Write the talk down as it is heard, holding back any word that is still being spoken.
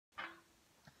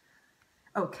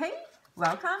Okay,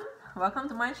 welcome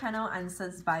to my channel,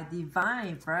 Answers by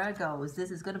Divine Virgos. This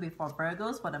is going to be for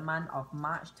Virgos for the month of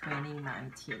March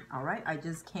 2019. Alright, I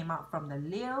just came out from the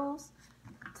Leos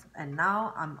and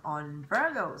now I'm on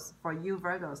Virgos. For you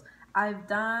Virgos, I've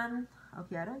done,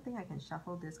 okay, I don't think I can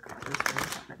shuffle this card this way,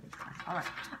 but let me try. Alright,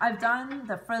 I've done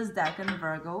the first decan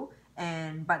Virgo,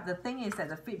 but the thing is that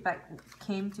the feedback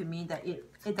came to me that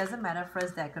it doesn't matter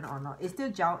first decan or not, it still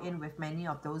gel in with many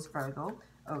of those Virgo.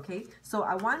 Okay, so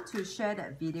I want to share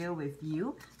that video with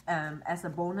you as a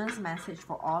bonus message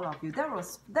for all of you. That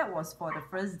was for the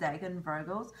first decan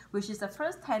Virgos, which is the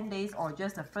first 10 days or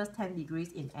just the first 10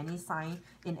 degrees in any sign,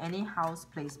 in any house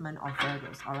placement of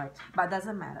Virgos. All right, but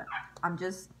doesn't matter. I'm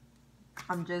just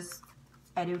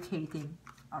educating.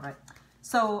 All right,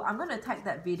 so I'm going to tag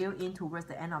that video in towards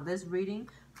the end of this reading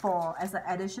as an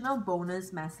additional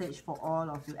bonus message for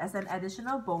all of you,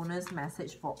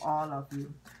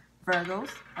 Virgos.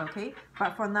 Okay,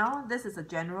 but for now, this is a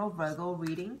general Virgo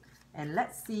reading, and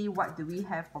let's see what do we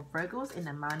have for Virgos in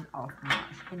the month of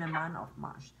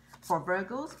March. For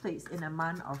Virgos, please, in the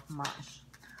month of March.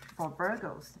 For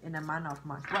Virgos in the month of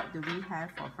March, what do we have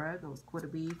for Virgos?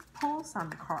 Could we pull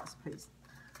some cards, please?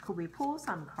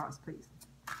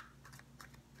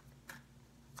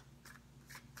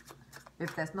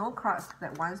 If there's no cards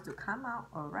that wants to come out,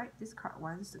 all right, this card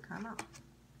wants to come out.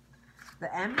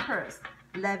 The Empress.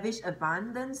 Lavish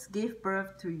abundance, give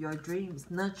birth to your dreams,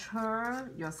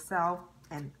 nurture yourself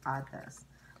and others.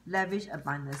 Lavish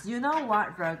abundance. You know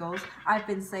what, Virgos? I've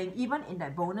been saying, even in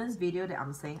that bonus video that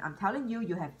I'm saying, I'm telling you,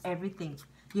 you have everything.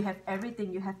 You have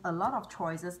everything. You have a lot of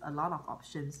choices, a lot of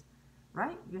options,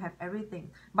 right? You have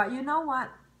everything. But you know what?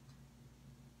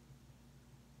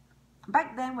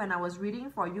 Back then, when I was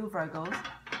reading for you, Virgos,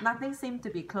 nothing seemed to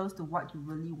be close to what you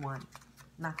really want.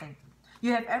 Nothing.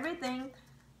 You have everything.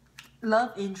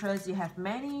 Love interest, you have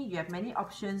many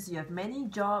options, you have many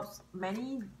jobs,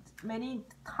 many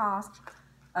tasks,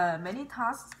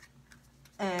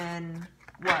 and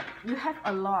what you have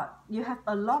a lot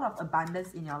of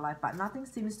abundance in your life, but nothing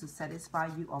seems to satisfy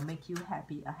you or make you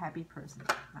happy, a happy person.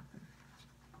 Nothing.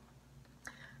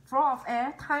 Four of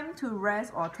Air, time to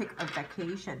rest or take a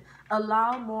vacation.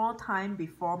 Allow more time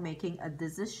before making a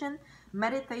decision.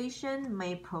 Meditation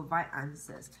may provide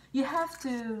answers. You have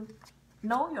to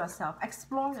know yourself,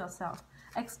 explore yourself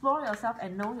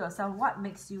and know yourself, what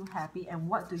makes you happy and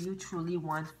what do you truly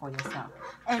want for yourself,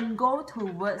 and go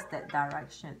towards that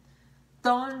direction.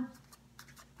 Don't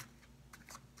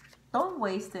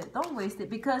waste it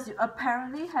because you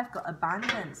apparently have got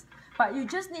abundance, but you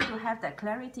just need to have that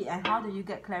clarity. And how do you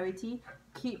get clarity?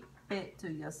 Keep it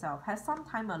to yourself. Have some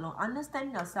time alone,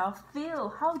 understand yourself, feel,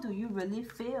 how do you really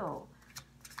feel?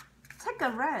 Take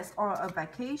a rest or a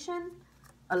vacation.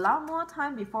 Allow more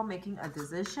time before making a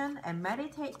decision, and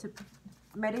meditation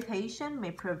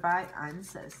may provide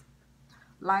answers.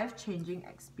 Life-changing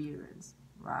experience,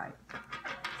 right?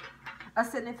 A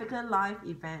significant life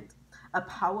event, a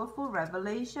powerful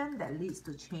revelation that leads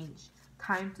to change.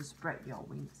 Time to spread your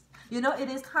wings. You know, it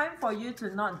is time for you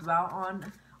to not dwell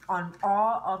on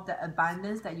all of the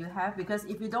abundance that you have, because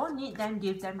if you don't need them,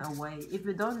 give them away. If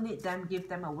you don't need them, give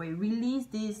them away. Release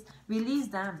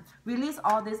them, release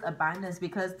all this abundance,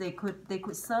 because they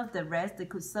could serve the rest, they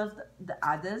could serve the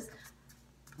others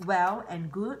well and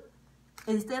good,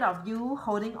 instead of you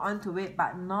holding on to it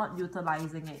but not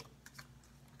utilizing it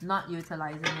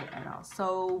at all.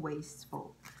 So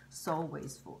wasteful.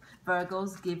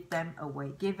 Virgos, give them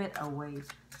away, give it away.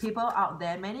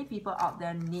 Many people out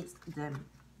there needs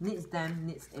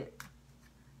it.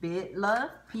 Be it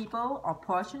love, people,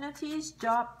 opportunities,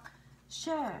 job.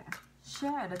 Share.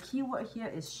 The key word here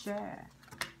is share.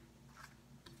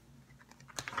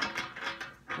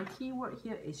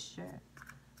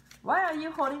 Why are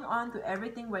you holding on to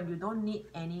everything when you don't need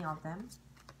any of them?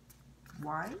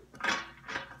 Why?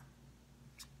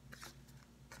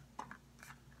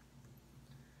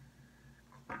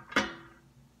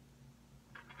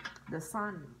 The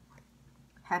Sun.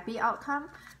 Happy outcome,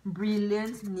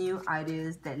 brilliant new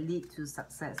ideas that lead to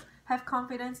success. Have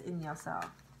confidence in yourself.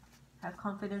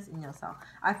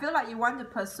 I feel like you want to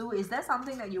pursue. Is there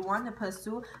something that you want to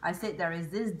pursue? I said there is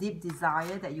this deep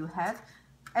desire that you have,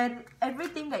 and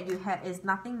everything that you have is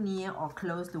nothing near or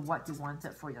close to what you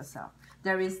wanted for yourself.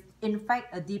 There is, in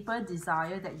fact, a deeper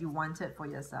desire that you wanted for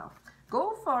yourself.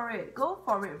 Go for it,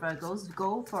 Virgos,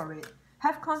 go for it.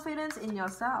 Have confidence in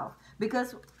yourself,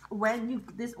 because when you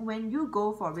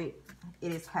go for it,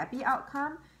 it is happy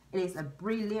outcome. It is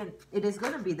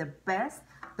going to be the best,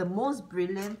 the most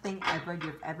brilliant thing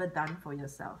you've ever done for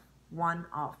yourself. One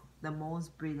of the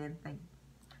most brilliant thing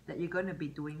that you're going to be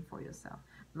doing for yourself.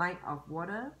 Knight of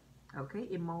Water, Okay,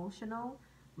 emotional,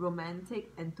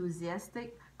 romantic,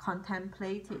 enthusiastic,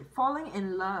 contemplative, falling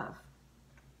in love,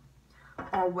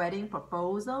 or wedding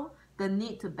proposal, the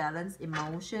need to balance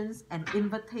emotions, and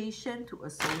invitation to a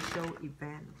social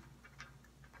event.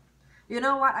 You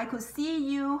know what? I could see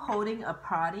you holding a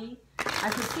party. I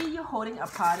could see you holding a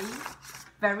party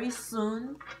very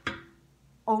soon,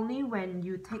 only when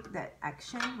you take that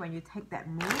action, when you take that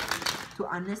move to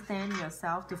understand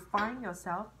yourself, to find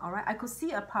yourself, all right? I could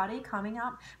see a party coming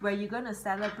up where you're going to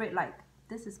celebrate like,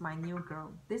 this is my new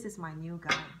girl, this is my new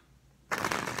guy,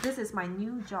 this is my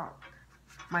new job,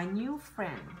 my new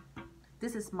friend,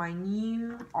 this is my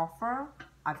new offer,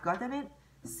 I've gotten it,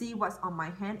 see what's on my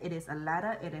hand, it is a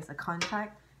letter, it is a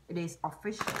contract, it is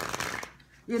official.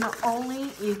 You know, only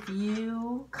if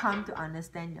you come to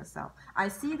understand yourself. I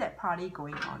see that party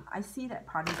going on. I see that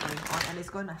party going on, and it's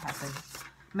going to happen.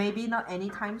 Maybe not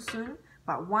anytime soon,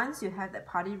 but once you have that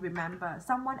party, remember,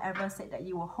 someone ever said that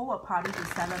you will hold a party to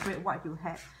celebrate what you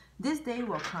had. This day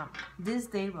will come. This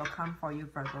day will come for you,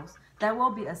 Virgos. There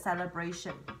will be a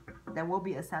celebration. There will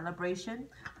be a celebration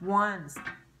once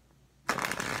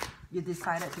you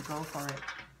decided to go for it.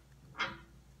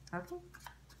 Okay?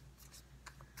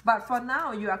 But for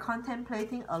now, you are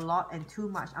contemplating a lot and too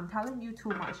much. I'm telling you too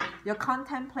much. Your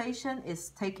contemplation is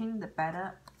taking the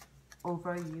better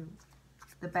over you.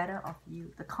 The better of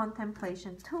you. The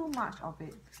contemplation, too much of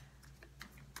it.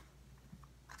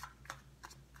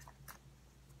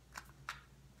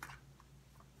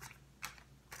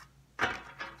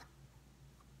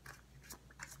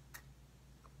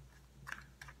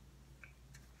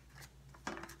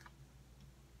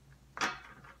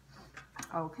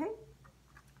 Okay.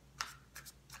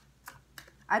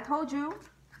 I told you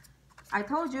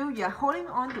you're holding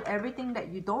on to everything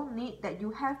that you don't need, that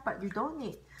you have but you don't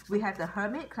need. We have the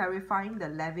Hermit clarifying the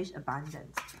lavish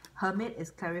abundance. Hermit is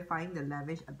clarifying the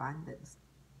lavish abundance.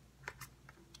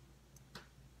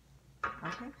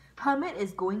 Okay. Hermit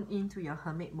is going into your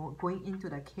hermit mode, going into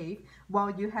the cave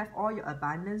while you have all your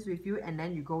abundance with you, and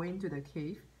then you go into the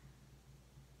cave.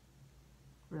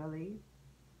 Really?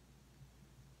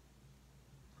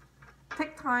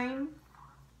 Take time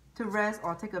to rest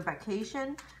or take a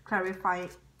vacation, clarified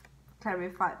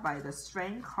by the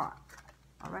Strength card.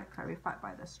 All right, clarified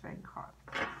by the Strength card.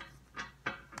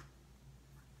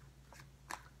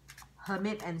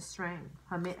 Hermit and Strength.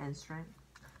 Hermit and Strength.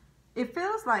 It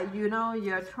feels like, you know,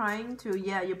 you're trying to,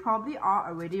 yeah, you probably are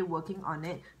already working on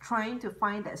it, trying to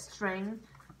find that strength,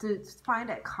 to find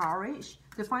that courage,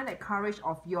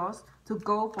 of yours to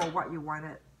go for what you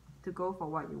wanted,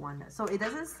 So it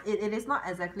doesn't, it is not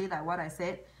exactly like what I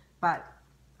said, but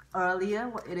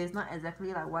earlier, it is not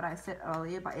exactly like what I said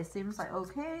earlier, but it seems like,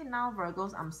 okay, now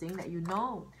Virgos, I'm seeing that you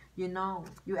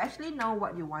actually know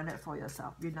what you wanted for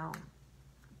yourself, you know.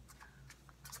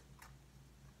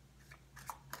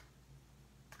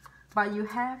 But you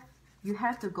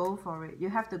have to go for it. You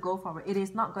have to go for it. It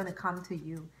is not going to come to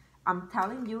you. I'm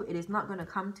telling you, it is not going to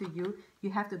come to you. You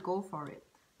have to go for it.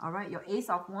 All right, your Ace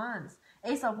of Wands.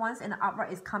 Ace of Wands in the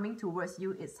upright is coming towards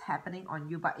you. It's happening on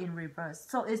you, but in reverse.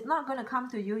 So it's not going to come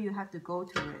to you. You have to go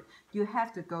to it. You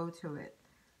have to go to it.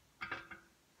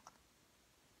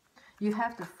 You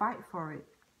have to fight for it.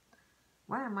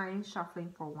 Why am I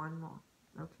shuffling for one more?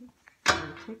 Okay,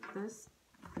 I'll take this.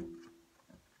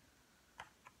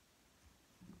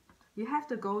 You have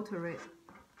to go to it.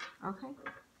 Okay?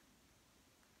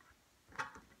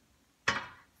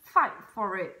 Fight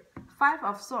for it. Five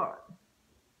of Swords.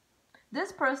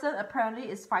 This person apparently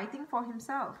is fighting for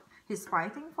himself. He's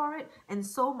fighting for it, and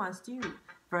so must you.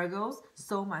 Virgos,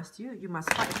 so must you. You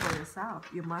must fight for yourself.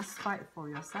 You must fight for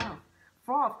yourself.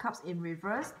 Four of Cups in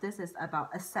reverse. This is about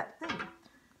accepting.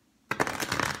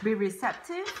 Be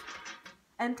receptive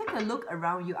and take a look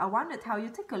around you. I want to tell you,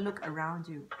 take a look around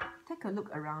you. Take a look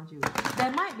around you.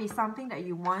 There might be something that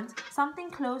you want, something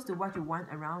close to what you want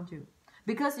around you.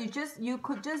 Because you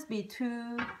could just be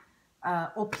too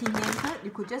opinionated.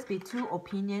 You could just be too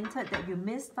opinionated that you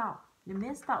missed out. You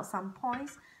missed out some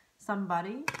points,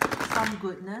 somebody, some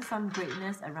goodness, some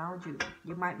greatness around you.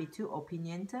 You might be too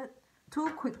opinionated, too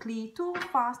quickly, too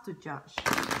fast to judge.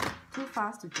 Too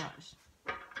fast to judge.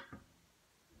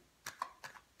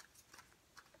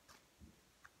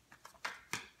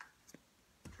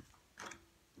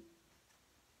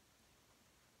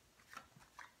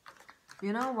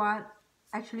 You know what?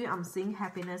 Actually, I'm seeing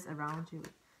happiness around you.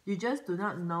 You just do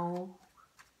not know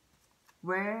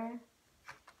where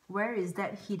is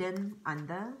that hidden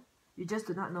under. You just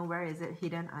do not know where is it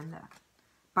hidden under.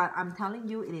 But I'm telling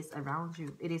you, it is around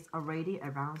you. It is already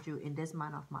around you in this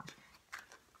month of March.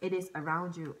 It is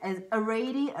around you and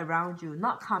already around you,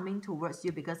 not coming towards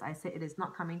you, because I said it is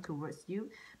not coming towards you,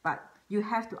 but you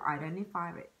have to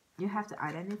identify it. You have to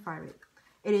identify it.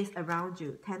 It is around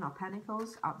you. 10 of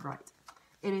Pentacles upright.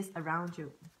 It is around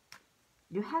you.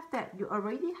 You have that. You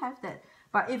already have that.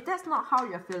 But if that's not how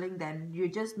you're feeling, then you're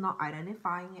just not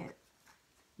identifying it.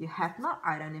 You have not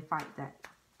identified that.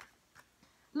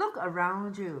 Look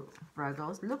around you,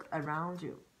 Virgos. Look around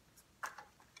you.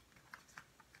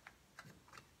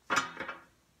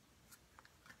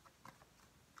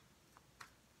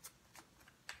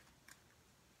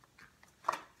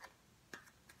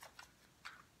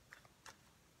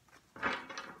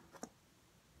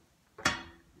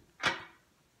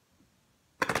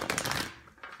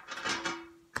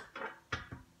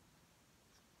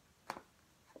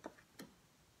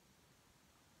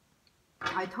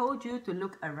 I told you to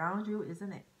look around you,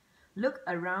 isn't it? Look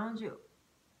around you.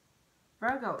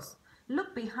 Virgos,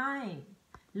 look behind.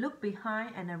 Look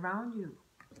behind and around you.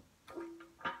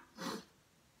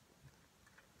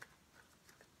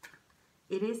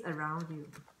 It is around you.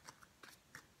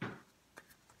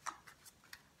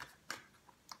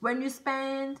 When you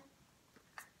spend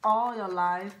all your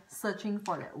life searching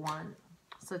for that one,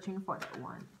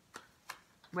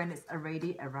 when it's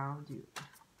already around you.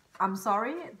 I'm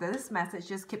sorry, this message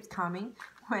just keeps coming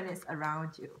when it's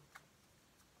around you.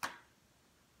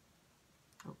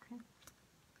 Okay.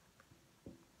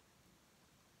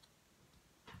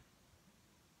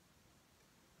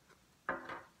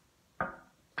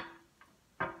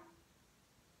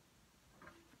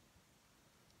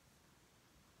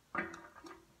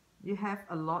 You have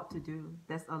a lot to do.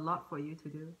 There's a lot for you to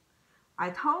do. I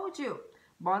told you,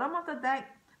 bottom of the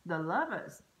deck, the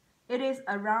Lovers. It is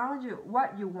around you.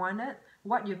 What you wanted,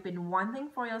 what you've been wanting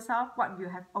for yourself, what you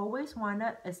have always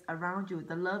wanted is around you.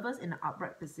 The Lovers in an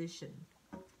upright position.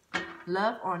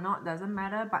 Love or not doesn't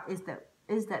matter, but is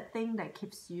that thing that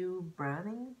keeps you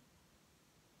burning.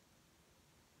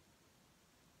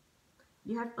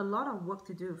 You have a lot of work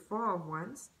to do. 4 of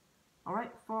Wands. All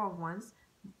right, 4 of Wands.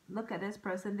 Look at this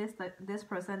person. This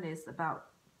person is about.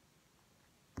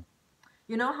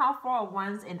 You know how 4 of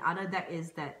Wands in other deck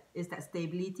is that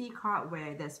stability card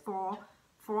where there's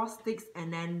four sticks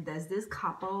and then there's this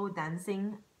couple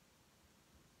dancing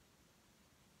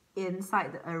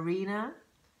inside the arena.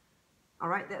 All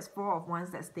right, that's 4 of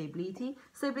Wands. That's stability.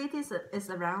 Stability is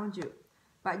around you,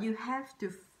 but you have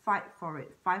to fight for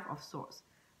it. 5 of Swords.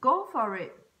 Go for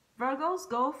it, Virgos.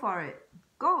 Go for it.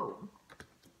 Go.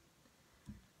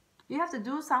 You have to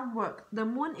do some work. The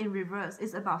Moon in reverse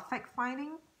is about fact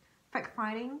finding.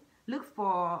 Look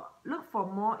for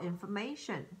more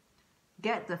information.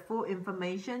 Get the full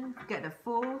information, get the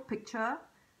full picture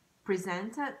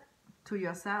presented to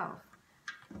yourself.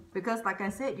 Because like I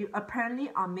said, you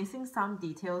apparently are missing some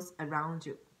details around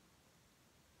you.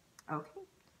 Okay.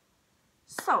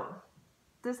 So,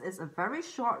 this is a very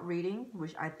short reading,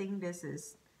 which I think this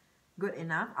is good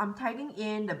enough. I'm tagging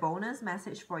in the bonus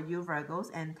message for you,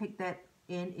 Virgos, and take that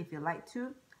in if you like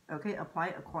to. Okay, apply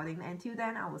accordingly. Until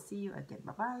then, I will see you again.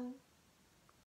 Bye-bye.